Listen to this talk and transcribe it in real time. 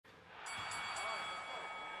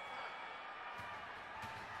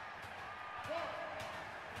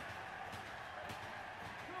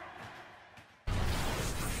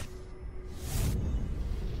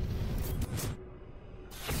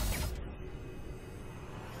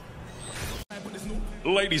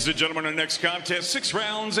Ladies and gentlemen, our next contest, 6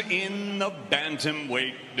 rounds in the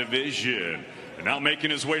bantamweight division. And now making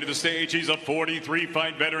his way to the stage, he's a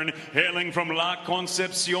 43-fight veteran hailing from La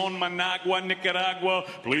Concepcion, Managua, Nicaragua.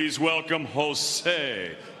 Please welcome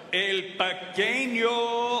Jose El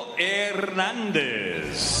Pequeño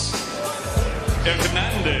Hernandez.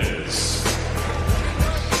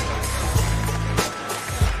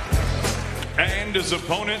 And his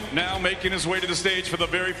opponent now making his way to the stage for the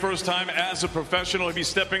very first time as a professional. He'll be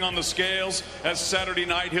stepping on the scales as Saturday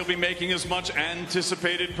night he'll be making his much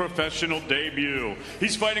anticipated professional debut.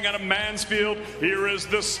 He's fighting out of Mansfield. Here is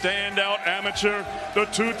the standout amateur, the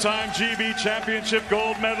 2-time GB championship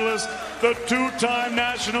gold medalist, the 2-time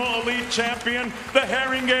national elite champion, the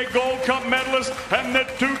Haringey Gold Cup medalist, and the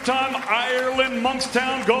 2-time Ireland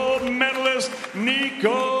Monkstown gold medalist,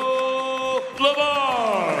 Nico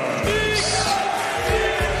Leivars.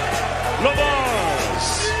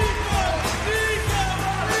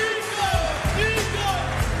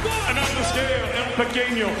 And on the scale, El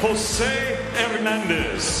Pequeño Jose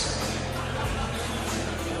Hernandez.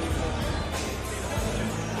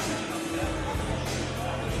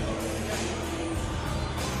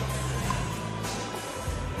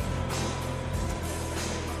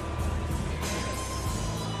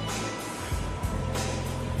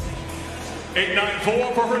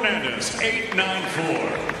 $894 for Hernandez.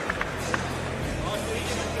 $894.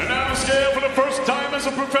 And on the scale for the first time as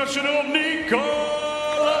a professional, Nico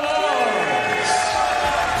Leivars.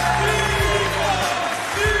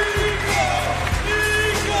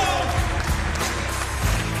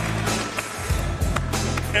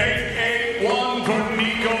 881 for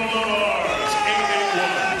Nico Leivars.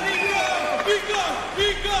 881.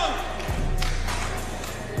 Nico.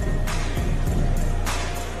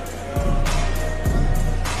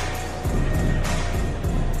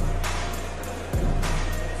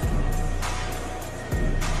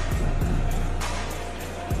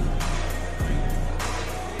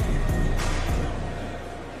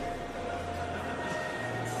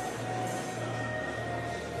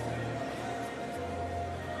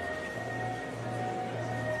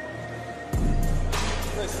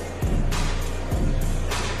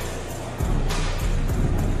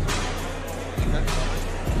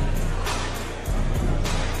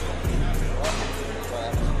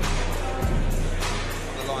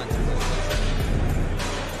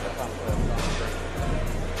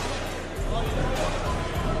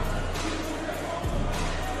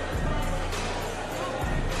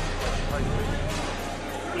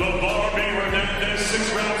 Leivars being Hernandez,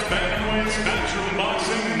 6 rounds bantamweights, matchroom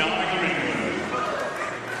boxing, Nottingham, England.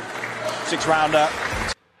 6-rounder.